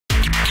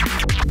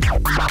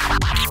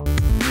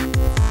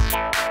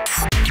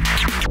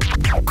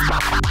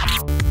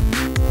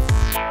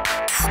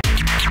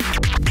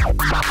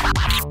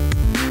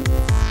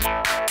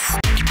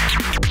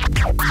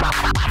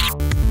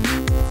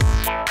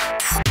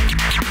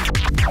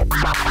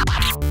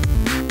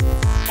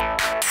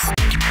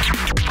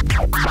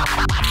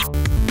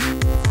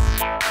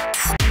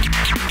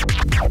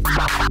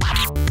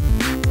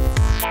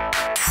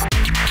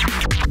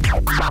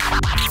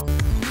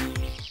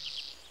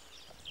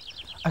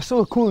I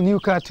saw a cool new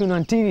cartoon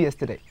on TV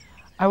yesterday.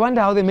 I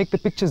wonder how they make the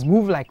pictures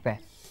move like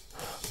that.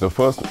 The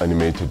first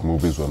animated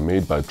movies were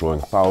made by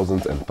drawing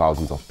thousands and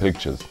thousands of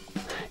pictures.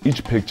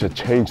 Each picture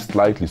changed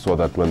slightly so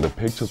that when the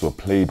pictures were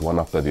played one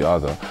after the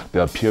other, they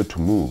appeared to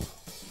move.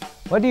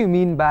 What do you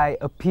mean by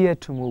appear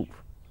to move?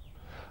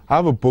 I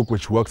have a book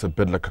which works a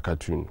bit like a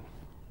cartoon.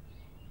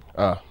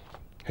 Here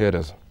it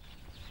is.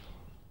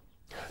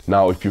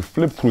 Now, if you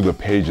flip through the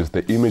pages,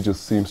 the images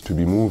seems to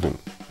be moving.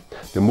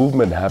 The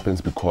movement happens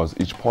because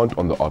each point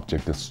on the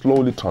object is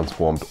slowly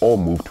transformed or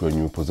moved to a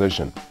new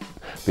position.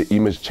 The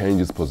image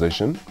changes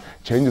position,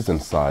 changes in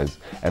size,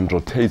 and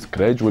rotates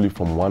gradually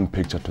from one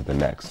picture to the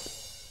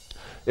next.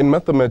 In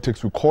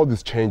mathematics, we call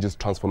these changes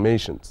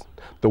transformations.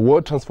 The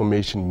word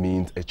transformation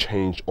means a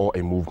change or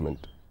a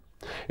movement.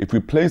 If we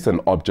place an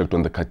object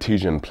on the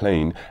Cartesian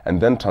plane and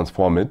then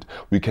transform it,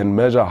 we can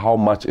measure how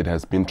much it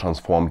has been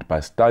transformed by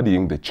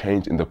studying the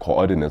change in the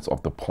coordinates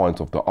of the points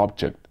of the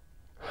object.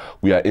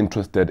 We are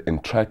interested in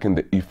tracking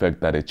the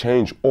effect that a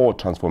change or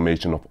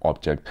transformation of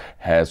object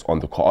has on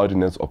the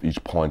coordinates of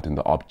each point in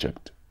the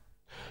object.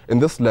 In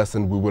this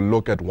lesson, we will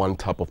look at one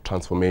type of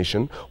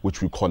transformation,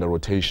 which we call a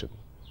rotation.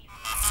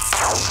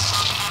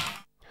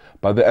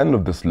 By the end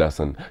of this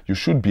lesson, you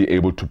should be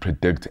able to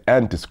predict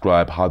and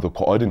describe how the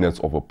coordinates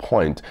of a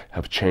point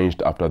have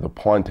changed after the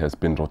point has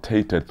been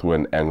rotated through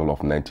an angle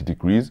of 90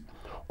 degrees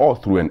or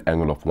through an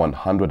angle of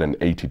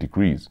 180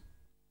 degrees.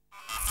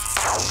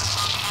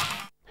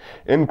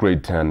 In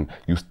grade 10,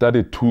 you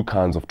studied two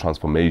kinds of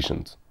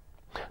transformations.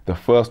 The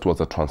first was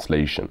a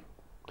translation.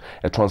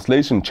 A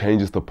translation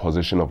changes the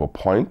position of a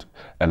point,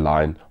 a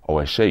line,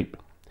 or a shape.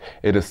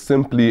 It is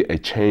simply a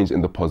change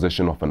in the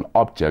position of an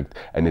object,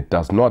 and it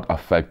does not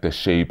affect the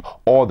shape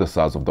or the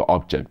size of the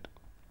object.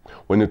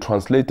 When you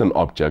translate an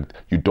object,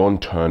 you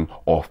don't turn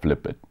or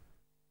flip it.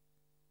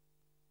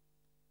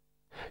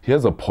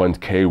 Here's a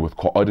point K with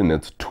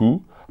coordinates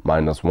 2,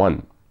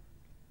 -1.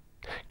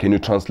 Can you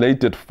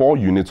translate it 4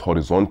 units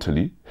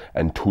horizontally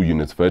and 2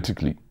 units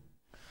vertically?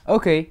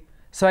 Okay,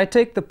 so I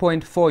take the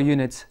point 4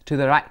 units to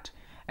the right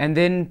and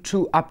then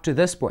 2 up to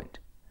this point.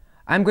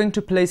 I'm going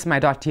to place my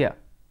dot here.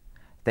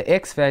 The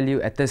x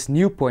value at this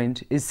new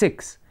point is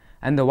 6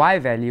 and the y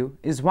value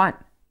is 1.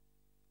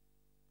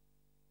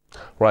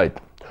 Right,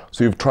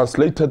 so you've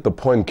translated the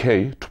point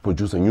K to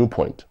produce a new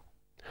point.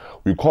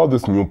 We call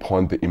this new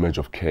point the image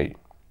of K.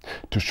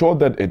 To show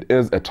that it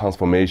is a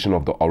transformation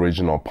of the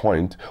original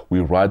point, we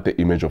write the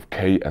image of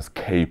K as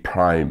K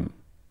prime.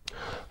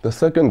 The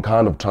second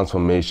kind of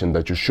transformation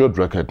that you should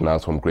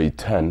recognize from grade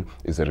 10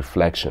 is a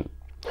reflection.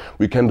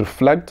 We can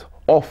reflect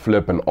or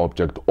flip an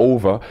object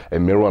over a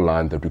mirror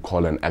line that we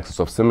call an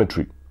axis of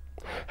symmetry.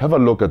 Have a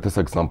look at this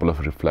example of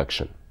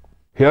reflection.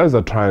 Here is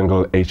a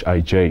triangle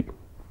HIJ.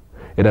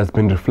 It has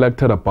been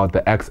reflected about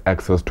the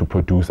x-axis to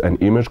produce an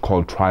image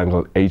called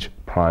triangle H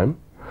prime,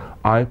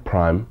 I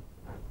prime,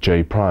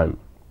 J prime.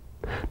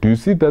 Do you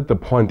see that the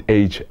point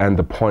H and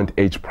the point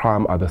H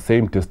prime are the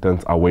same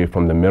distance away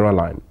from the mirror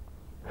line?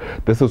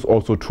 This is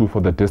also true for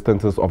the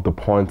distances of the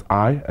points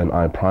I and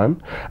I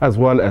prime, as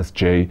well as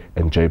J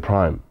and J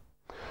prime.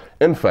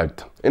 In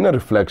fact, in a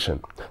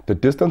reflection, the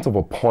distance of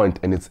a point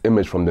and its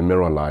image from the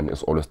mirror line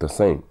is always the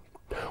same.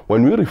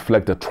 When we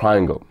reflect a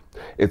triangle,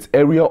 its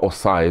area or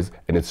size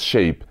and its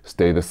shape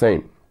stay the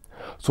same.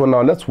 So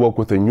now let's work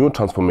with a new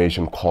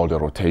transformation called a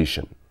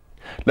rotation.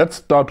 Let's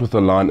start with a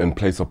line and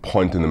place a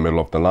point in the middle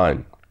of the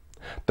line.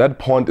 That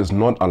point is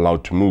not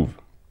allowed to move.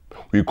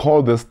 We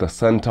call this the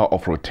center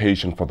of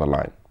rotation for the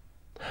line.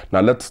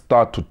 Now let's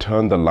start to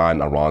turn the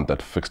line around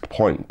that fixed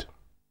point.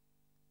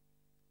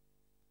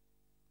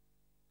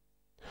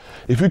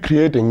 If we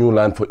create a new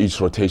line for each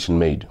rotation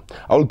made,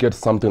 I'll get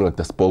something like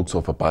the spokes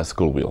of a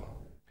bicycle wheel.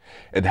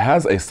 It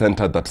has a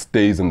center that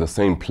stays in the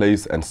same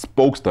place and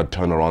spokes that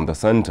turn around the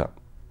center.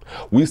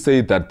 We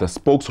say that the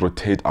spokes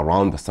rotate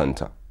around the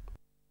center.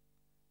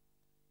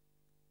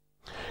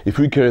 If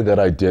we carry that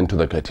idea into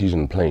the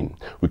Cartesian plane,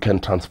 we can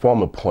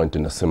transform a point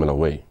in a similar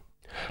way.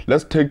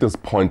 Let's take this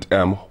point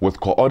M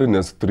with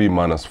coordinates 3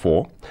 -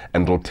 4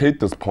 and rotate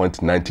this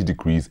point 90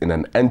 degrees in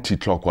an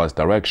anti-clockwise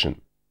direction.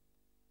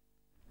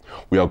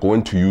 We are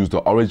going to use the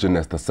origin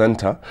as the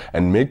center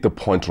and make the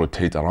point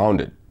rotate around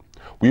it.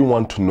 We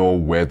want to know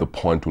where the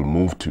point will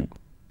move to.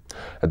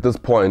 At this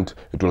point,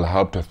 it will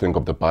help to think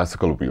of the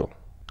bicycle wheel.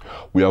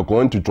 We are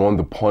going to join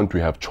the point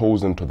we have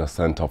chosen to the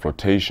center of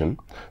rotation,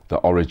 the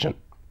origin.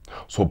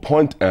 So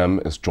point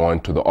M is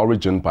joined to the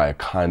origin by a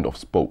kind of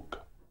spoke.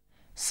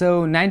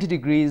 So 90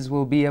 degrees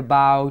will be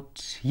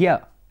about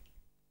here.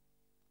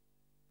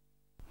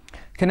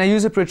 Can I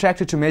use a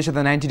protractor to measure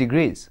the 90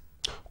 degrees?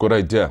 Good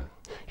idea.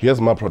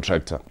 Here's my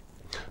protractor.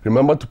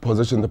 Remember to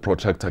position the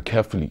protractor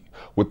carefully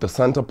with the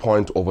center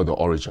point over the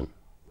origin.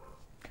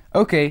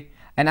 Okay,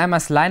 and I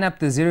must line up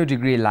the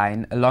 0-degree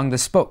line along the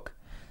spoke.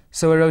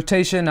 So a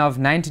rotation of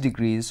 90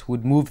 degrees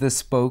would move the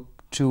spoke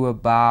to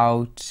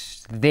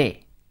about there.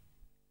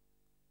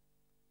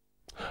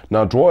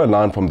 Now draw a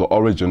line from the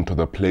origin to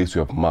the place you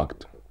have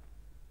marked.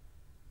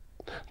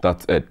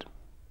 That's it.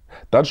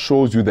 That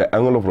shows you the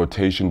angle of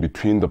rotation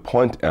between the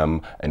point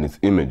M and its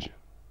image.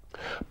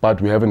 But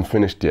we haven't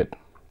finished yet.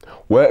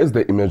 Where is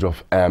the image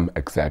of M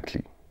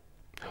exactly?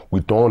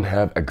 We don't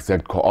have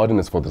exact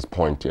coordinates for this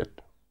point yet.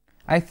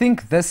 I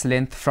think this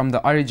length from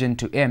the origin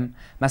to M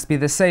must be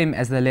the same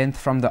as the length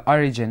from the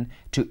origin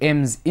to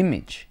M's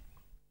image.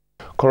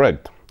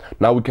 Correct.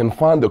 Now we can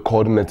find the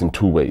coordinates in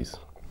two ways.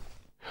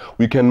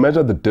 We can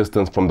measure the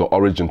distance from the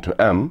origin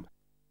to M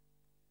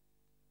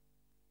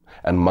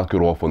and mark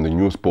it off on the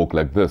new spoke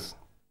like this.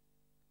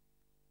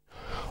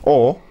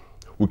 Or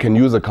we can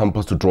use a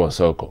compass to draw a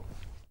circle,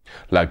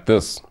 like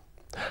this.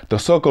 The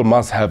circle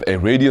must have a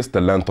radius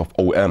the length of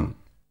OM.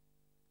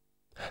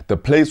 The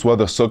place where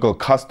the circle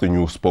cuts the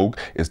new spoke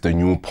is the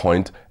new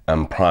point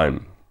M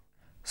prime.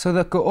 So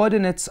the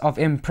coordinates of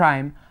M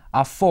prime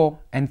are 4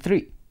 and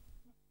 3.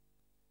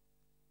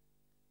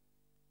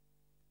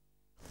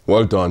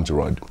 Well done,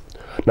 Gerard.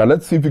 Now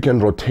let's see if we can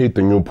rotate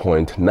the new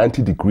point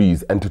 90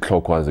 degrees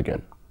anti-clockwise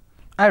again.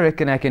 I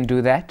reckon I can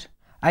do that.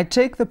 I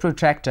take the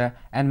protractor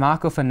and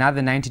mark off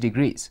another 90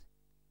 degrees.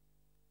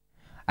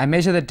 I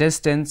measure the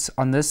distance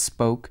on this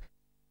spoke.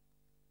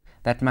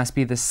 That must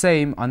be the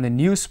same on the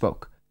new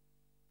spoke.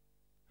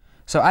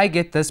 So I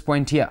get this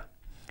point here.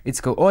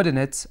 Its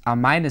coordinates are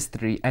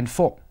 -3 and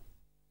 4.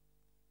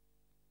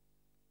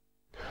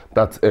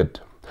 That's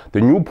it.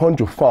 The new point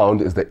you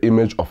found is the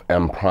image of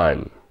M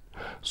prime.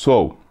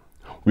 So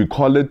we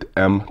call it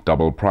M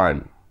double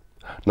prime.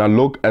 Now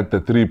look at the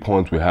 3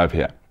 points we have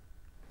here.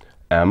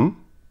 M,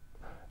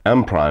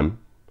 M prime,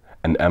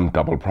 and M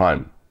double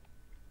prime.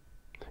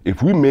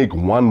 If we make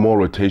one more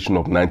rotation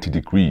of 90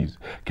 degrees,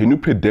 can you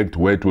predict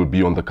where it will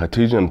be on the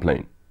Cartesian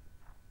plane?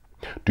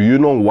 Do you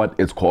know what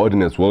its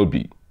coordinates will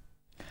be?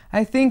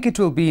 I think it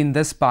will be in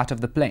this part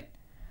of the plane.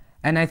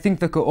 And I think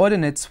the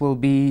coordinates will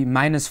be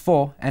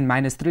 -4 and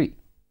 -3.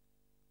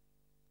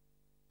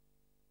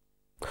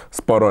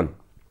 Spot on.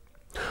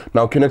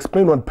 Now can you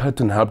explain what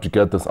pattern helped you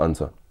get this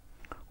answer?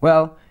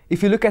 Well,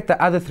 if you look at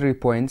the other 3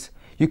 points,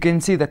 you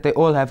can see that they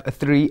all have a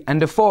 3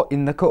 and a 4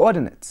 in the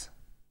coordinates.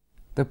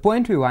 The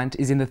point we want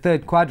is in the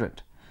 3rd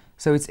quadrant,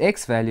 so its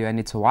x value and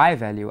its y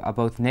value are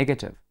both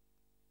negative.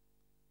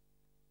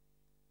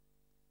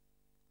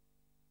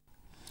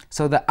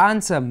 So the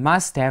answer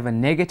must have a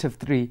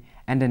 -3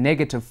 and a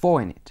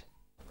 -4 in it.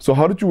 So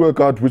how did you work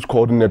out which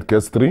coordinate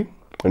gets 3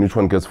 and which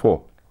one gets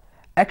 4?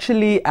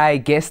 Actually, I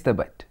guessed a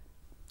bit.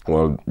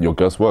 Well, your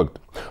guess worked.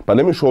 But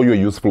let me show you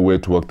a useful way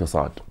to work this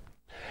out.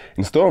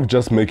 Instead of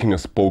just making a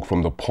spoke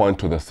from the point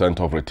to the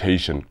center of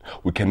rotation,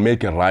 we can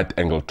make a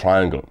right-angled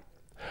triangle.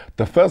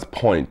 The first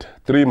point,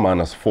 3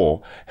 minus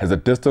 4, has a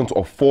distance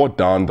of 4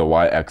 down the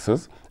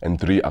y-axis and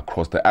 3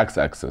 across the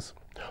x-axis.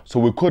 So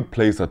we could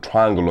place a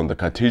triangle on the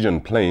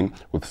Cartesian plane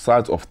with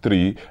sides of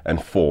 3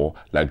 and 4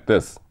 like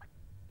this.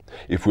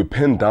 If we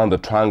pin down the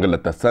triangle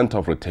at the center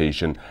of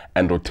rotation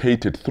and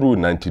rotate it through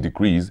 90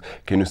 degrees,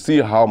 can you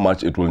see how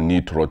much it will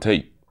need to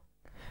rotate?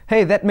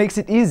 Hey, that makes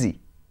it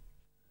easy.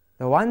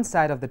 The one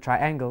side of the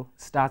triangle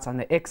starts on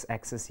the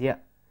x-axis here.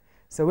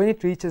 So when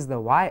it reaches the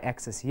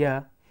y-axis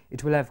here,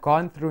 it will have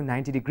gone through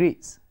 90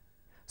 degrees.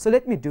 So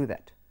let me do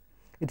that.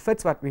 It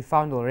fits what we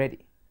found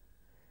already.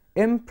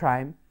 M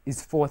prime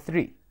is 4,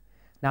 3.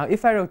 Now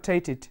if I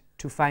rotate it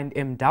to find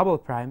M double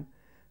prime,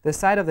 the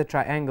side of the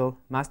triangle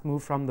must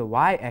move from the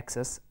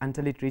y-axis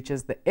until it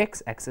reaches the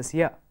x-axis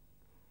here.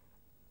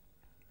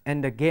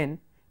 And again,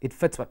 it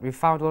fits what we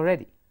found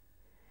already.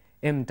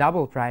 M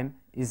double prime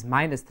is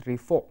 -3,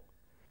 4.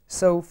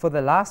 So for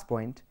the last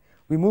point,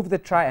 we move the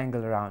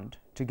triangle around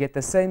to get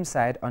the same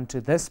side onto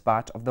this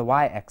part of the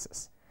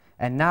y-axis.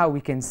 And now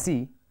we can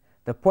see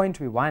the point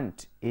we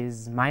want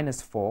is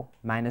 -4,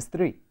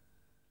 -3.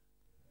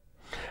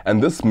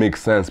 And this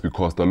makes sense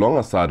because the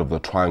longer side of the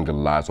triangle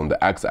lies on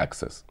the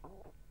x-axis.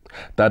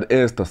 That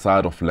is the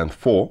side of length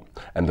 4,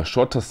 and the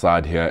shorter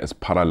side here is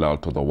parallel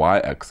to the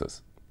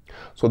y-axis.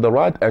 So the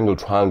right-angled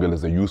triangle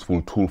is a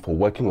useful tool for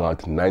working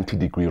out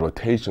 90-degree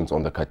rotations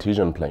on the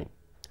Cartesian plane.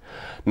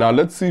 Now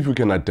let's see if we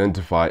can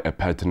identify a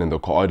pattern in the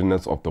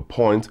coordinates of the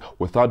points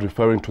without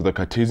referring to the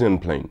Cartesian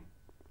plane.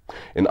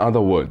 In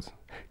other words,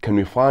 can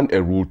we find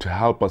a rule to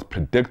help us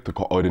predict the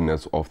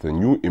coordinates of the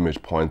new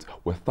image points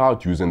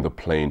without using the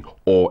plane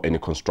or any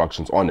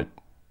constructions on it?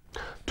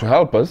 To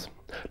help us,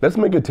 let's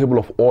make a table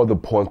of all the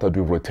points that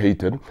we've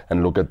rotated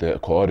and look at their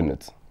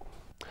coordinates.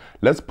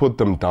 Let's put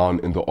them down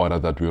in the order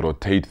that we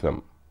rotate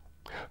them.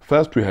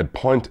 First, we had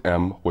point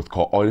M with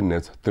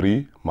coordinates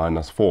 3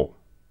 minus 4.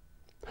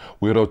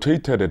 We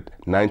rotated it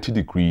 90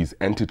 degrees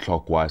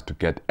anti-clockwise to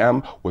get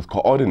M with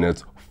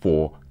coordinates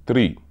 4,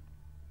 3.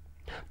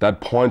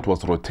 That point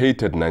was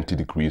rotated 90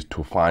 degrees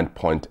to find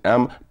point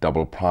M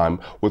double prime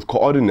with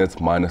coordinates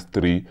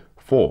 -3,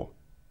 4.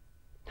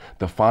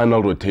 The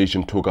final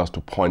rotation took us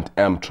to point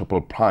M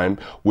triple prime,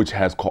 which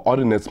has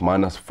coordinates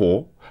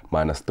 -4,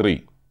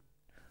 -3.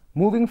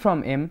 Moving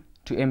from M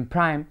to M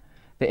prime,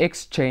 the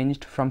x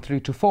changed from 3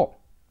 to 4.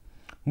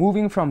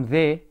 Moving from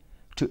there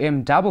to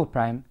M double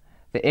prime,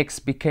 the x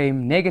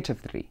became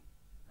 -3.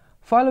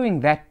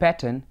 Following that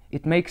pattern,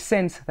 it makes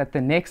sense that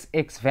the next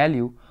x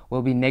value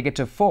will be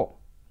 -4.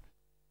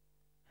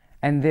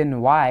 And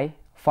then y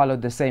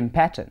followed the same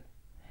pattern.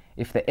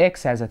 If the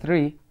x has a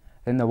 3,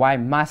 then the y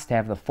must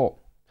have the 4.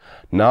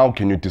 Now,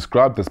 can you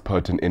describe this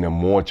pattern in a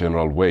more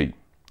general way?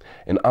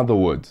 In other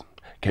words,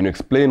 can you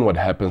explain what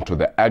happens to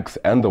the x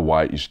and the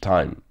y each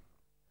time?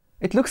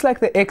 It looks like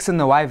the x and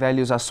the y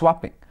values are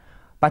swapping,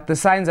 but the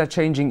signs are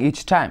changing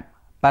each time,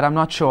 but I'm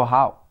not sure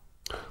how.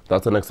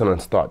 That's an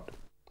excellent start.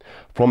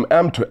 From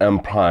M to M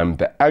prime,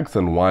 the x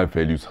and y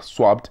values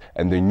swapped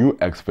and the new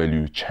x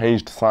value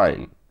changed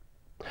sign.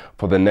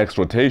 For the next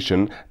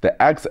rotation, the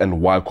x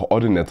and y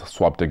coordinates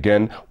swapped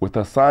again with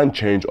a sign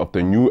change of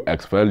the new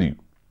x value.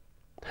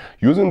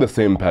 Using the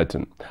same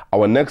pattern,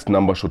 our next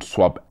number should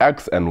swap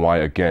x and y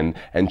again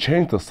and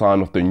change the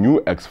sign of the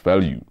new x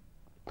value.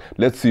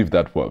 Let's see if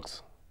that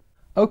works.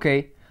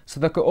 Okay, so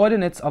the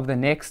coordinates of the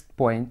next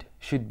point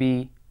should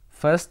be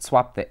first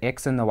swap the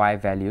x and the y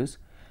values,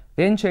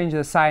 then change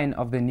the sign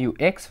of the new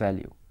x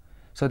value.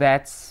 So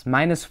that's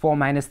 -4,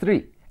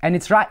 -3, and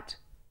it's right.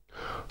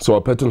 So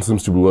our pattern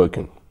seems to be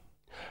working.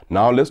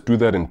 Now let's do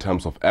that in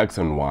terms of x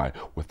and y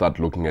without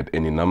looking at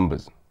any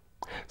numbers.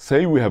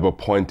 Say we have a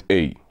point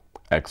A,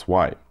 x,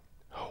 y.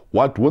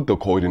 What would the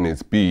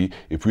coordinates be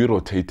if we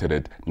rotated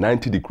it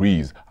 90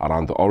 degrees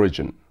around the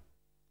origin?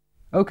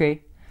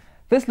 Okay,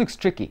 this looks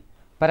tricky,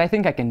 but I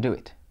think I can do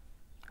it.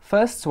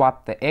 First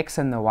swap the x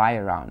and the y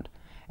around,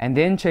 and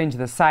then change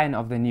the sign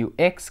of the new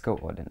x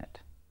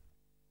coordinate.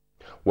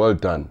 Well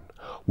done.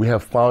 We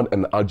have found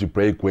an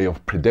algebraic way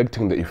of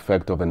predicting the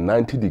effect of a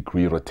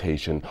 90-degree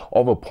rotation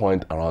of a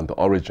point around the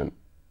origin.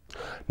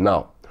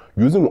 Now,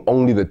 using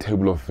only the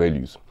table of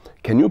values,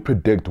 can you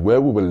predict where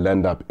we will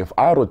end up if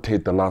I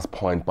rotate the last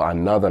point by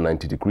another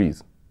 90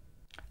 degrees?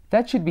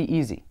 That should be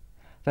easy.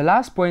 The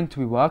last point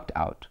we worked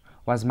out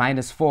was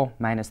 -4,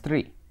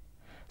 -3.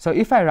 So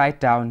if I write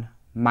down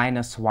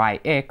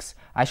 -yx,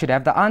 I should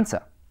have the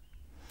answer.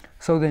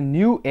 So the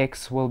new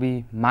x will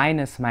be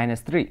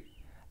 -3.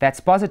 That's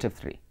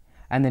 +3.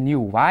 And the new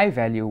y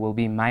value will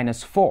be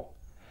 -4.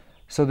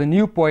 So the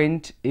new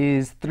point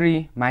is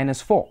 3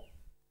 - 4.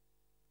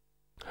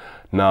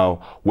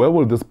 Now, where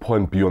will this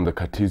point be on the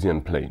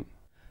Cartesian plane?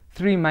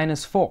 3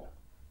 - 4.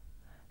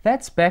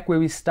 That's back where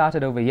we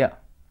started over here.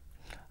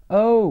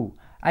 Oh,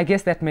 I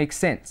guess that makes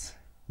sense.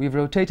 We've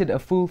rotated a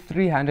full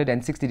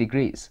 360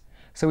 degrees,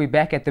 so we're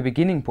back at the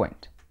beginning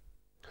point.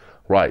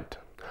 Right.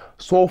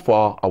 So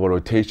far, our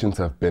rotations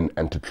have been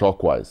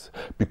anticlockwise,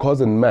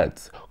 because in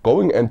maths,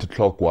 going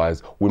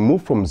anticlockwise, we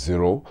move from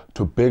 0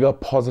 to bigger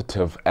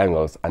positive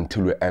angles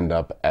until we end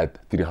up at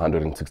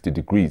 360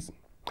 degrees.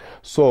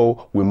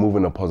 So we move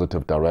in a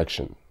positive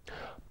direction.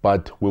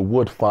 But we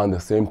would find the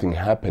same thing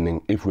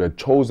happening if we had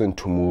chosen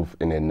to move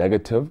in a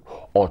negative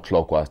or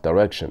clockwise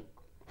direction.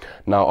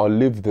 Now I'll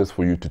leave this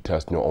for you to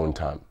test in your own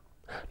time.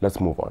 Let's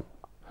move on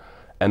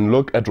and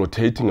look at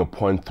rotating a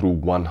point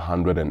through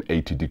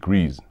 180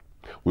 degrees.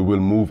 We will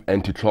move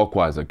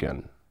anti-clockwise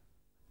again.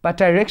 But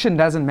direction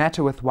doesn't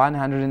matter with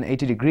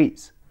 180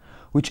 degrees.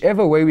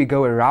 Whichever way we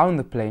go around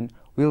the plane,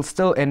 we'll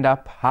still end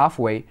up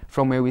halfway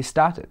from where we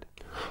started.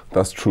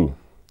 That's true.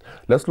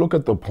 Let's look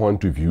at the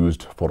point we've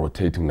used for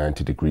rotating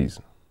 90 degrees.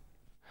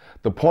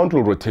 The point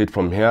will rotate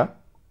from here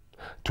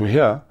to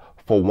here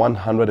for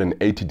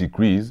 180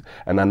 degrees,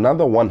 and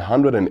another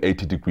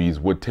 180 degrees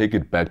would take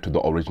it back to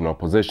the original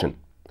position.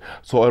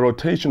 So a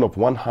rotation of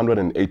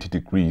 180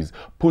 degrees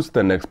puts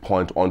the next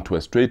point onto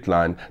a straight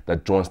line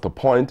that joins the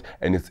point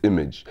and its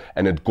image,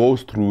 and it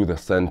goes through the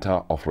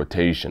center of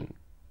rotation.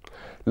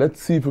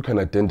 Let's see if we can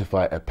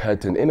identify a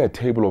pattern in a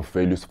table of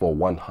values for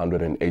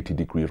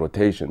 180-degree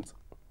rotations.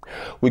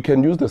 We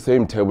can use the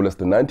same table as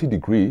the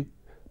 90-degree,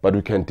 but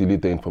we can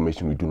delete the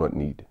information we do not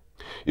need.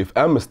 If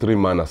m is 3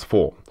 -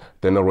 4,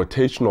 then a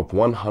rotation of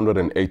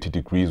 180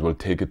 degrees will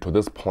take it to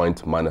this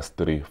point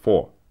 -3,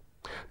 4.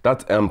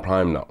 That's m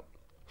prime now.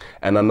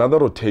 And another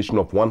rotation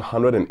of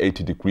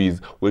 180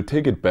 degrees will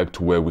take it back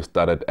to where we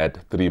started at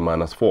 3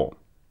 - 4.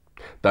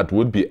 That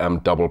would be m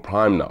double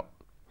prime now.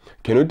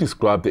 Can you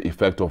describe the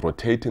effect of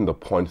rotating the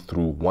point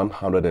through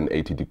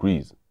 180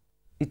 degrees?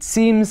 It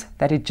seems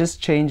that it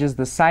just changes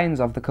the signs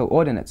of the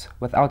coordinates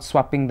without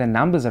swapping the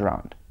numbers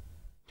around.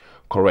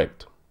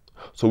 Correct.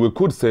 So we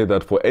could say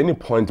that for any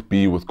point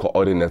B with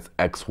coordinates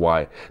x,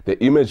 y,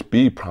 the image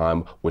B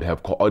prime would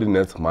have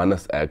coordinates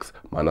 -x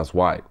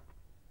 -y.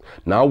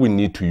 Now we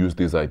need to use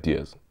these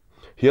ideas.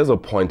 Here's a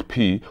point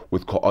P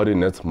with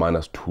coordinates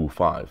 -2,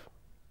 5.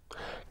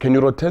 Can you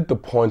rotate the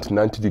point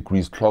 90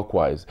 degrees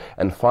clockwise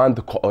and find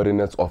the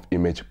coordinates of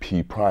image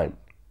P prime?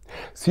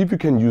 See if you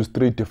can use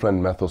 3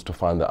 different methods to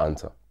find the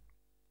answer.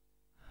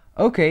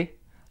 Okay,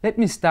 Let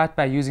me start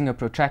by using a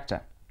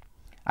protractor.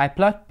 I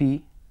plot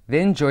P,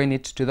 then join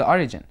it to the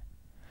origin.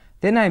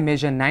 Then I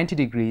measure 90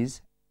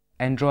 degrees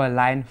and draw a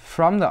line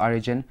from the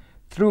origin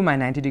through my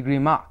 90-degree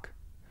mark.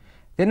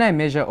 Then I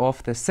measure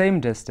off the same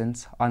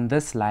distance on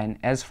this line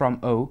as from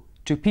O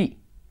to P.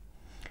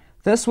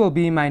 This will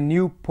be my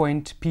new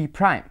point P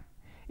prime.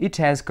 It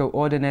has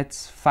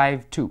coordinates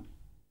 5, 2.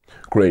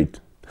 Great.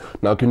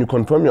 Now can you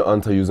confirm your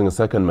answer using a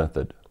second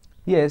method?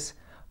 Yes,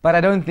 but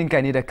I don't think I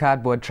need a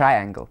cardboard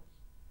triangle.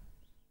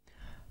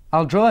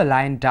 I'll draw a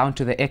line down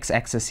to the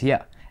x-axis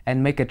here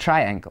and make a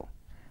triangle.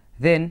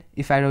 Then,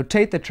 if I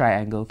rotate the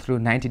triangle through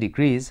 90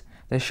 degrees,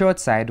 the short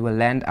side will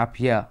land up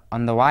here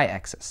on the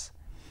y-axis.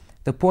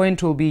 The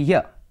point will be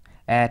here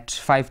at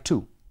 5,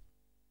 2.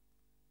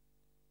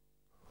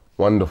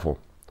 Wonderful.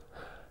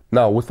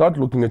 Now, without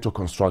looking at your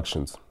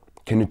constructions,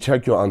 can you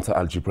check your answer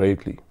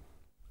algebraically?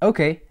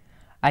 Okay,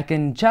 I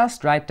can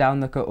just write down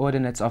the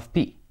coordinates of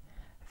P.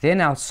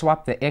 Then I'll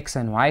swap the x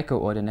and y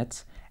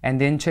coordinates and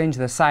then change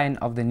the sign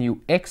of the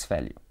new x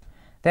value.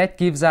 That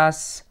gives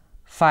us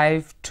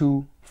 5,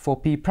 2 for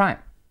P prime.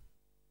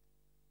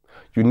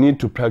 You need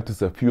to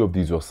practice a few of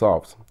these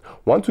yourselves.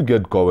 Once you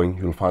get going,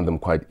 you'll find them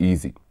quite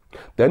easy.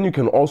 Then you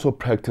can also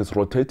practice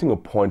rotating a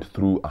point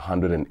through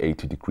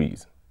 180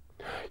 degrees.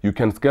 You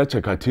can sketch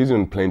a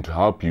Cartesian plane to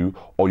help you,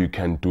 or you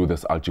can do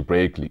this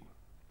algebraically.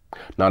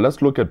 Now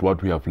let's look at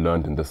what we have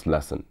learned in this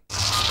lesson.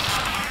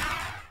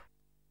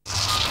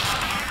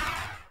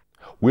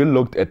 We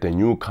looked at a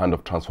new kind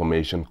of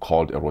transformation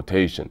called a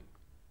rotation.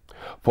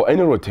 For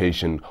any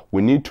rotation,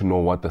 we need to know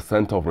what the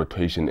center of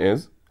rotation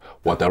is,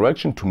 what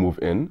direction to move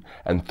in,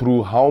 and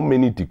through how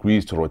many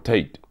degrees to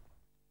rotate.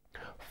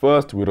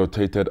 First, we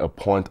rotated a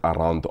point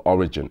around the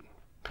origin.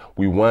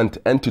 We went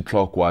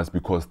anti-clockwise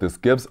because this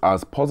gives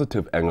us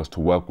positive angles to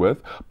work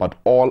with, but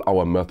all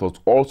our methods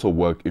also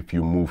work if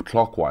you move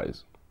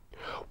clockwise.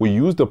 We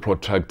used a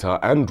protractor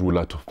and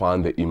ruler to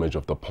find the image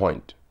of the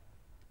point.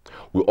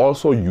 We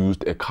also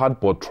used a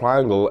cardboard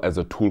triangle as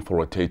a tool for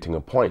rotating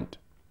a point.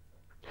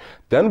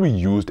 Then we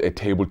used a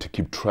table to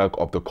keep track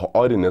of the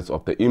coordinates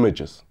of the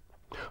images.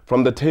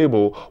 From the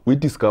table, we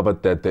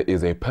discovered that there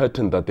is a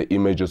pattern that the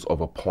images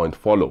of a point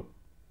follow.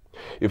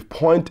 If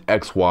point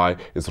xy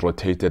is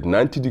rotated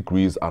 90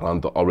 degrees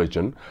around the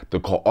origin, the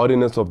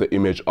coordinates of the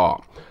image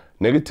are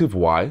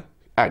 -y,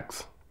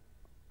 x.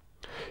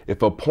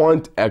 If a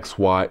point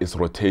xy is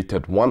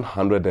rotated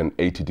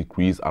 180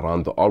 degrees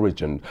around the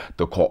origin,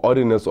 the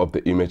coordinates of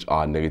the image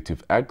are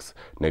 -x,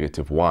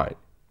 -y.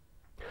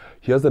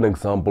 Here's an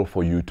example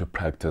for you to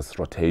practice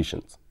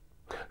rotations.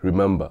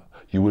 Remember,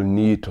 you will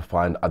need to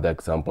find other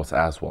examples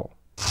as well.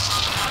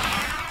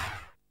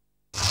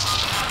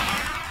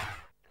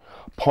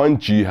 Point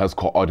G has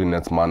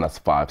coordinates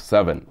 -5,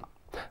 7.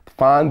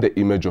 Find the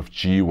image of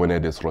G when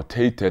it is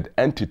rotated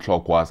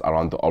anti-clockwise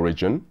around the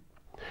origin.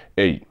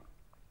 A,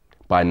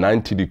 by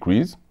 90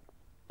 degrees,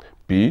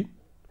 B,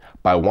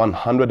 by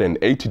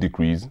 180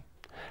 degrees,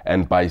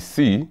 and by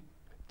C,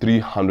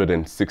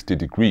 360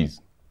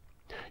 degrees.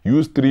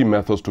 Use 3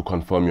 methods to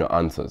confirm your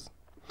answers.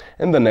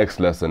 In the next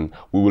lesson,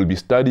 we will be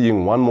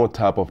studying one more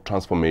type of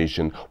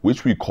transformation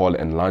which we call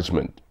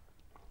enlargement.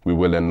 We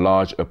will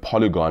enlarge a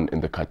polygon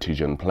in the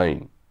Cartesian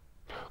plane.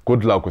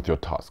 Good luck with your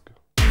task.